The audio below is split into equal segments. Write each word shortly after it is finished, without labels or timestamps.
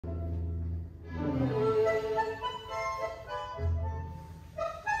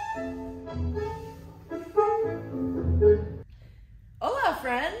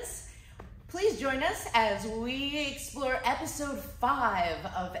join us as we explore episode 5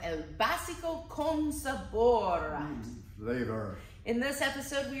 of El Básico con Sabor. Flavor. In this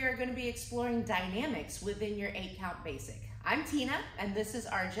episode, we are going to be exploring dynamics within your 8-count basic. I'm Tina, and this is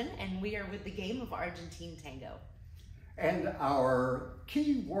Arjun, and we are with the game of Argentine Tango. And our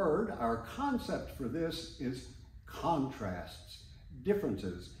key word, our concept for this is contrasts,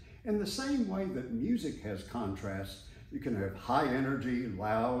 differences. In the same way that music has contrasts, you can have high energy,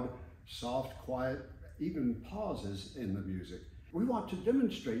 loud, soft, quiet, even pauses in the music. We want to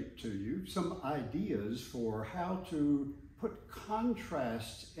demonstrate to you some ideas for how to put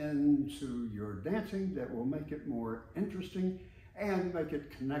contrasts into your dancing that will make it more interesting and make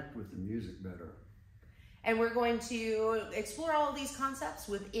it connect with the music better. And we're going to explore all of these concepts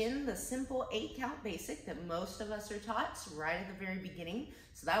within the simple 8-count basic that most of us are taught right at the very beginning.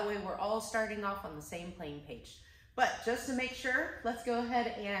 So that way we're all starting off on the same playing page. But just to make sure, let's go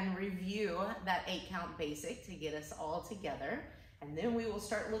ahead and review that 8-count basic to get us all together. And then we will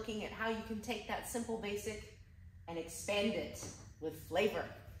start looking at how you can take that simple basic and expand it with flavor.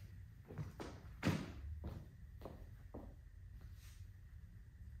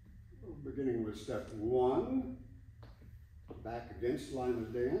 Beginning with step 1, back against line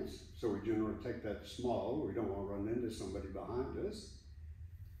of dance. So we generally take that small. We don't want to run into somebody behind us.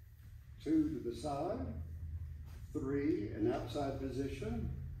 2 to the side. 3, an outside position.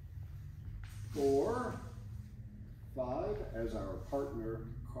 4, 5 as our partner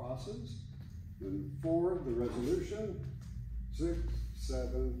crosses. Then 4, the resolution. 6,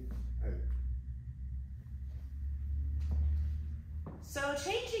 7, 8. So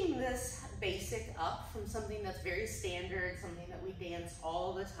changing this basic up from something that's very standard, something that we dance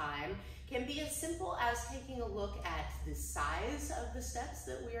all the time, can be as simple as taking a look at the size of the steps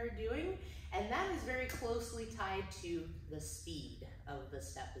that we are doing, and that is very closely tied to the speed of the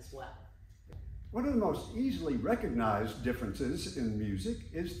step as well. One of the most easily recognized differences in music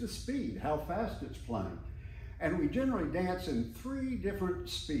is the speed, how fast it's playing. And we generally dance in 3 different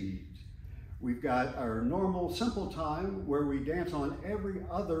speeds. We've got our normal simple time where we dance on every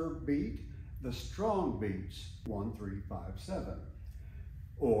other beat, the strong beats, 1, 3, 5, 7.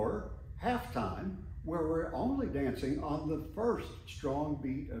 Or half time where we're only dancing on the first strong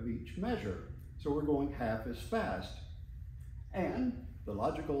beat of each measure. So we're going half as fast. And the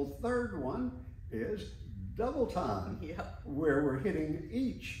logical third one is double time, where we're hitting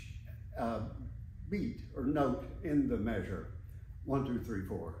each beat or note in the measure. 1, 2, 3,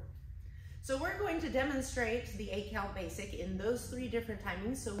 4. So we're going to demonstrate the 8-count basic in those 3 different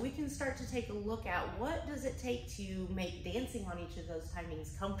timings so we can start to take a look at what does it take to make dancing on each of those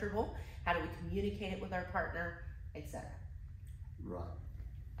timings comfortable, how do we communicate it with our partner, etc. Right.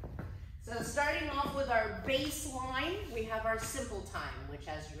 So starting off with our baseline, we have our simple time, which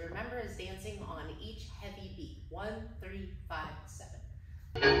as you remember is dancing on each heavy beat. 1, 3, 5, 7.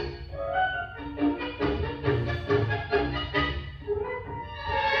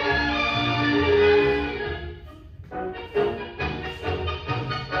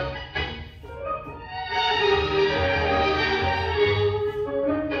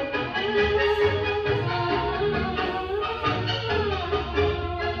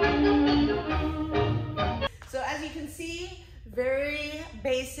 Very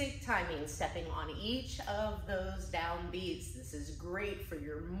basic timing, stepping on each of those down beats. This is great for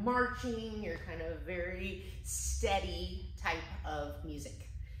your marching, your kind of very steady type of music.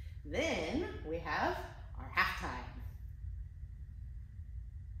 Then we have our halftime.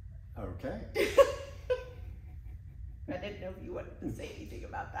 Okay. I didn't know if you wanted to say anything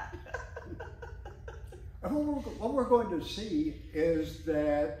about that. What we're going to see is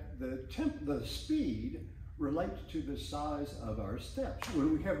that the speed relates to the size of our steps.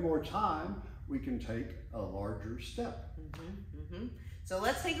 When we have more time, we can take a larger step. So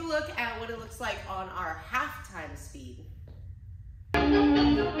let's take a look at what it looks like on our halftime speed.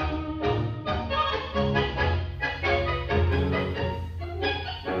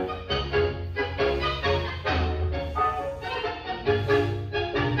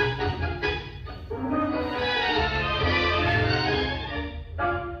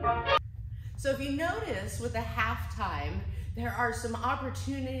 So if you notice with the halftime, there are some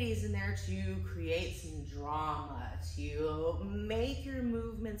opportunities in there to create some drama, to make your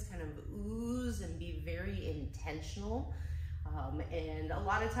movements kind of ooze and be very intentional. And a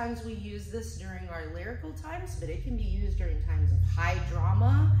lot of times we use this during our lyrical times, but it can be used during times of high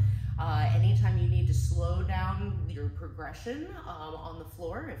drama. Anytime you need to slow down your progression on the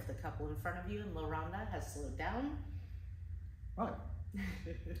floor, if the couple in front of you in La Ronda has slowed down. Right.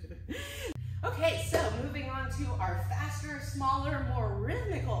 Okay, so moving on to our faster, smaller, more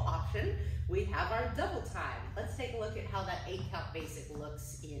rhythmical option, we have our double time. Let's take a look at how that 8-count basic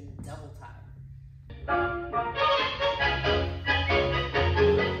looks in double time.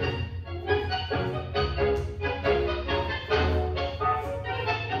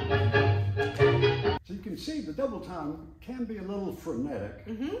 So you can see the double time can be a little frenetic.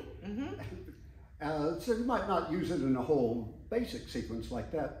 So you might not use it in a whole basic sequence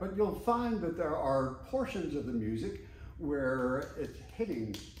like that, but you'll find that there are portions of the music where it's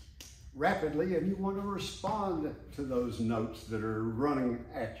hitting rapidly and you want to respond to those notes that are running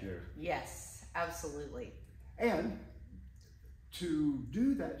at you. Yes, absolutely. And to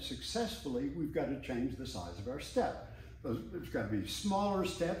do that successfully, we've got to change the size of our step. There's got to be smaller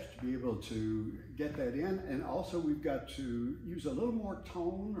steps to be able to get that in, and also we've got to use a little more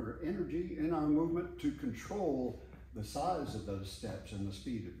tone or energy in our movement to control the size of those steps and the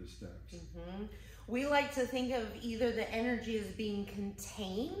speed of the steps. We like to think of either the energy as being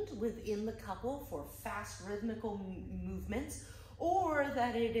contained within the couple for fast rhythmical movements, or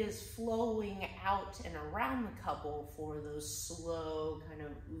that it is flowing out and around the couple for those slow kind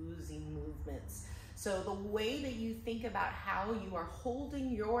of oozing movements. So the way that you think about how you are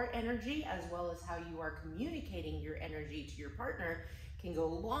holding your energy as well as how you are communicating your energy to your partner can go a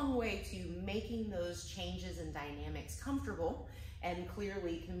long way to making those changes and dynamics comfortable and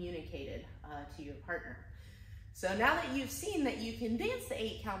clearly communicated to your partner. So now that you've seen that you can dance the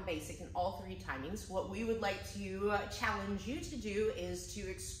 8-count basic in all 3 timings, what we would like to challenge you to do is to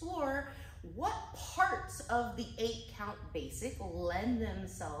explore what parts of the 8-count basic lend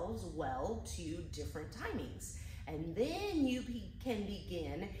themselves well to different timings. And then you can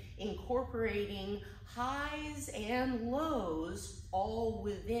begin incorporating highs and lows all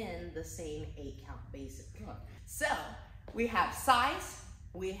within the same 8-count basic. So we have size,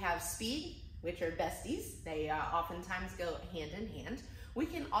 we have speed, which are besties. They oftentimes go hand in hand. We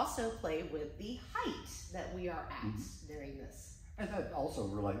can also play with the height that we are at during this. And that also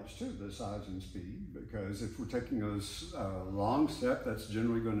relates to the size and speed, because if we're taking a long step, that's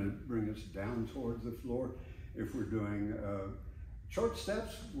generally going to bring us down towards the floor. If we're doing short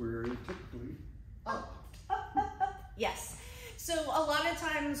steps, we're typically up. Yes. So a lot of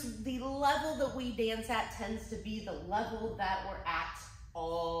times the level that we dance at tends to be the level that we're at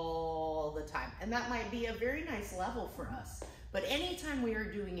all the time. And that might be a very nice level for us. But anytime we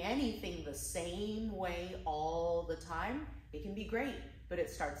are doing anything the same way all the time, it can be great, but it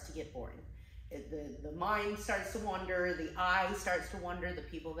starts to get boring. The mind starts to wander, the eye starts to wander, the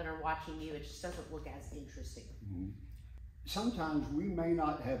people that are watching you, it just doesn't look as interesting. Sometimes we may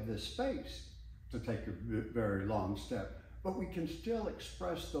not have the space to take a very long step, but we can still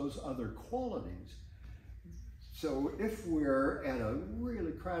express those other qualities. So if we're at a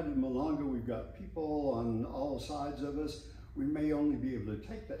really crowded milonga, we've got people on all sides of us, we may only be able to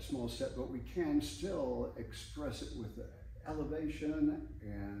take that small step, but we can still express it with the elevation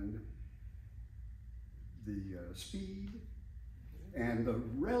and the speed and the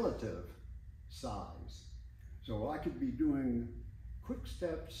relative size. So I could be doing quick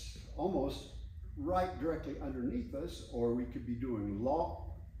steps almost right directly underneath us, or we could be doing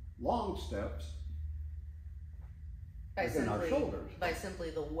long steps within our shoulders. By simply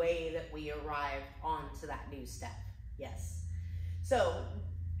the way that we arrive onto that new step. Yes. So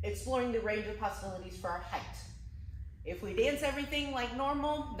exploring the range of possibilities for our height. If we dance everything like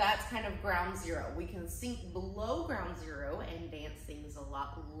normal, that's kind of ground zero. We can sink below ground zero and dance things a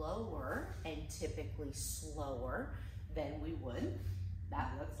lot lower and typically slower than we would.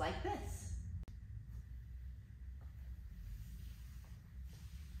 That looks like this.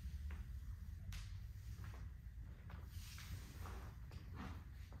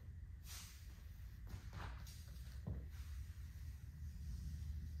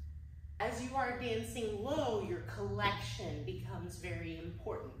 As you are dancing low, your collection becomes very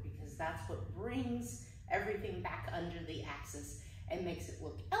important because that's what brings everything back under the axis and makes it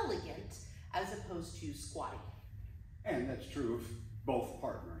look elegant as opposed to squatty. And that's true of both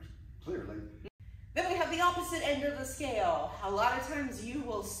partners, clearly. Then we have the opposite end of the scale. A lot of times you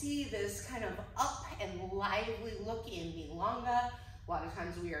will see this kind of up and lively look in milonga. A lot of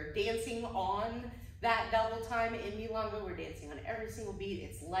times we are dancing on that double time in milonga. We're dancing on every single beat.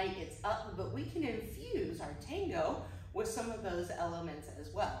 It's light, it's up, but we can infuse our tango with some of those elements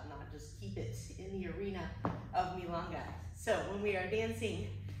as well, not just keep it in the arena of milonga. So when we are dancing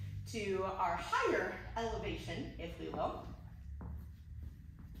to our higher elevation, if we will,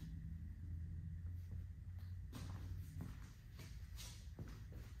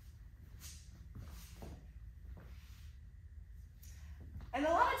 and a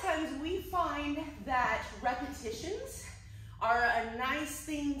lot of times we find that repetitions are a nice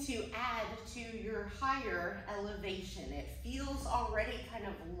thing to add to your higher elevation. It feels already kind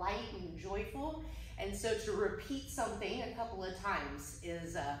of light and joyful, and so to repeat something a couple of times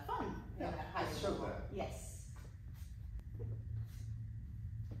is fun. Yeah, in that higher let's show level. that. Yes.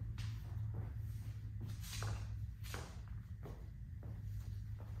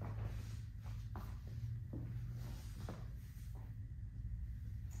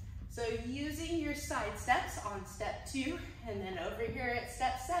 So using your side steps on step 2, and then over here at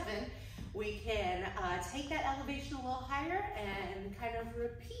step 7, we can take that elevation a little higher and kind of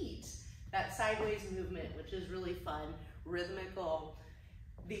repeat that sideways movement, which is really fun, rhythmical.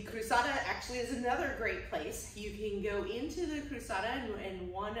 The cruzada actually is another great place. You can go into the cruzada, and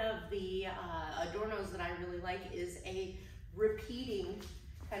one of the adornos that I really like is a repeating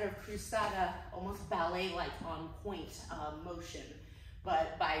kind of cruzada, almost ballet-like on point motion.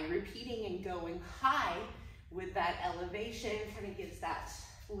 But by repeating and going high with that elevation, kind of gives that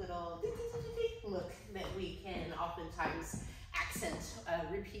little look that we can oftentimes accent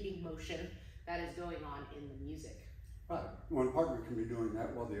a repeating motion that is going on in the music. Right. One partner can be doing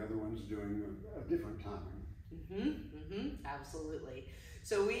that while the other one's doing a different timing. Absolutely.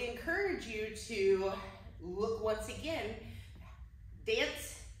 So we encourage you to look once again,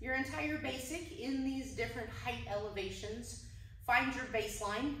 dance your entire basic in these different height elevations. Find your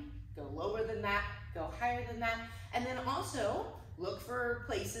baseline, go lower than that, go higher than that, and then also look for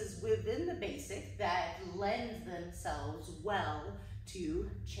places within the basic that lend themselves well to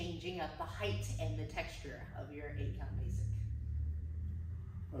changing up the height and the texture of your 8-count basic.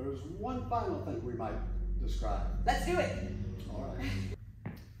 There's one final thing we might describe. Let's do it. All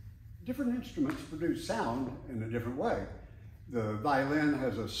right. Different instruments produce sound in a different way. The violin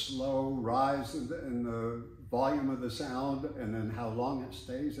has a slow rise in the volume of the sound, and then how long it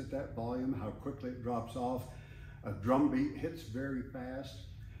stays at that volume, how quickly it drops off. A drum beat hits very fast.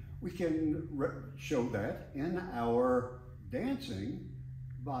 We can show that in our dancing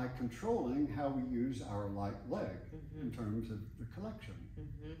by controlling how we use our right leg in terms of the collection.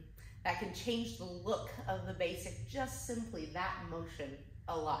 That can change the look of the basic, just simply that motion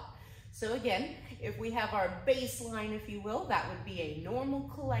a lot. So again, if we have our baseline, if you will, that would be a normal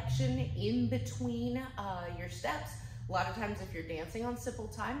collection in between your steps. A lot of times if you're dancing on simple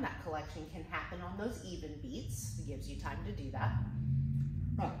time, that collection can happen on those even beats. It gives you time to do that.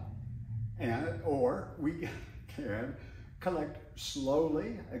 Right. Or we can collect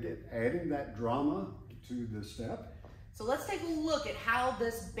slowly, again, adding that drama to the step. So let's take a look at how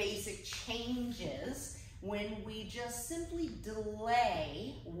this basic changes when we just simply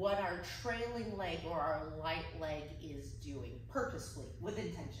delay what our trailing leg or our light leg is doing purposefully with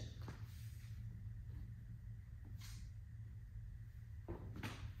intention.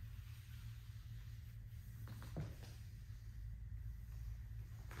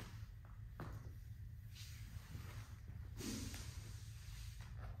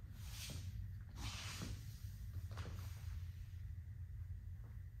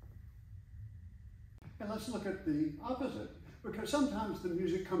 And let's look at the opposite, because sometimes the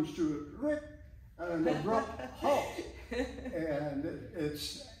music comes to an abrupt halt, and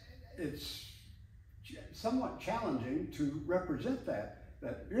it's somewhat challenging to represent that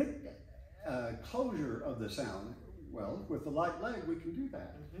closure of the sound. Well, with the light leg, we can do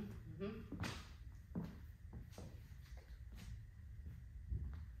that.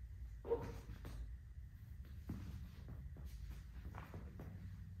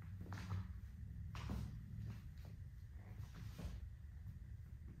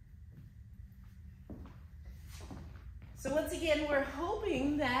 So once again, we're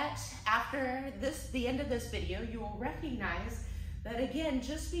hoping that after the end of this video, you will recognize that again,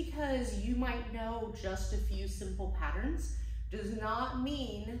 just because you might know just a few simple patterns does not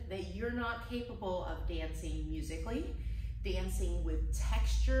mean that you're not capable of dancing musically, dancing with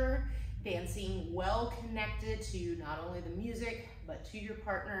texture, dancing well connected to not only the music, but to your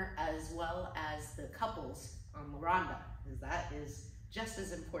partner as well as the couples on the ronda, because that is just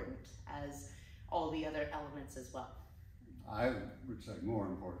as important as all the other elements as well. I would say more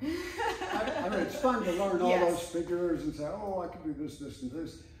important. I mean, it's fun to learn all those figures and say, oh, I can do this, this, and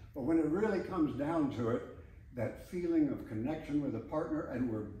this. But when it really comes down to it, that feeling of connection with a partner,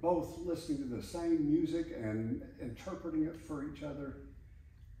 and we're both listening to the same music and interpreting it for each other,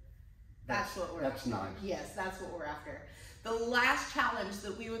 that's after. Nice. Yes, that's what we're after. The last challenge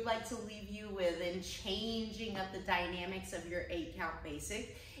that we would like to leave you with in changing up the dynamics of your 8-count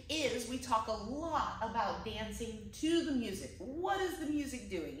basic is we talk a lot about dancing to the music. What is the music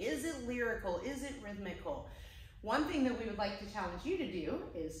doing? Is it lyrical? Is it rhythmical? One thing that we would like to challenge you to do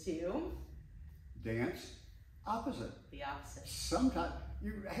is to dance opposite. the opposite. Sometimes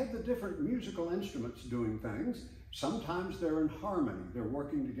you have the different musical instruments doing things. Sometimes they're in harmony, they're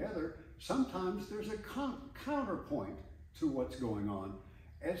working together. Sometimes there's a counterpoint to what's going on.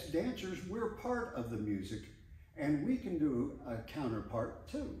 As dancers, we're part of the music, and we can do a counterpart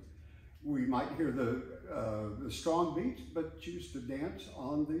too. We might hear the strong beats, but choose to dance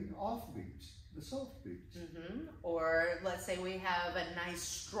on the off beats, the soft beats. Or let's say we have a nice,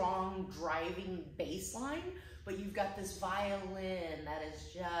 strong, driving bass line, but you've got this violin that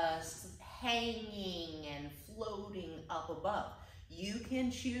is just hanging and floating up above. You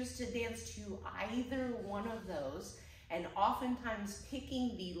can choose to dance to either one of those, and oftentimes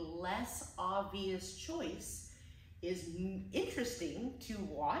picking the less obvious choice is interesting to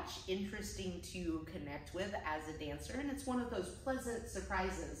watch, interesting to connect with as a dancer, and it's one of those pleasant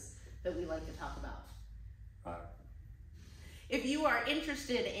surprises that we like to talk about. If you are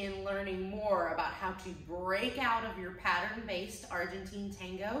interested in learning more about how to break out of your pattern-based Argentine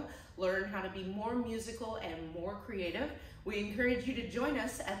tango, learn how to be more musical and more creative, we encourage you to join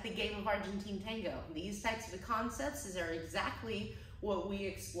us at the Game of Argentine Tango. These types of concepts are exactly what we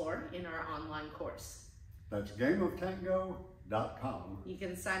explore in our online course. That's gameoftango.com. You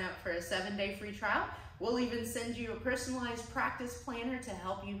can sign up for a 7-day free trial. We'll even send you a personalized practice planner to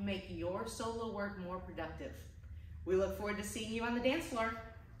help you make your solo work more productive. We look forward to seeing you on the dance floor.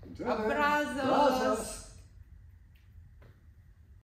 Abrazos!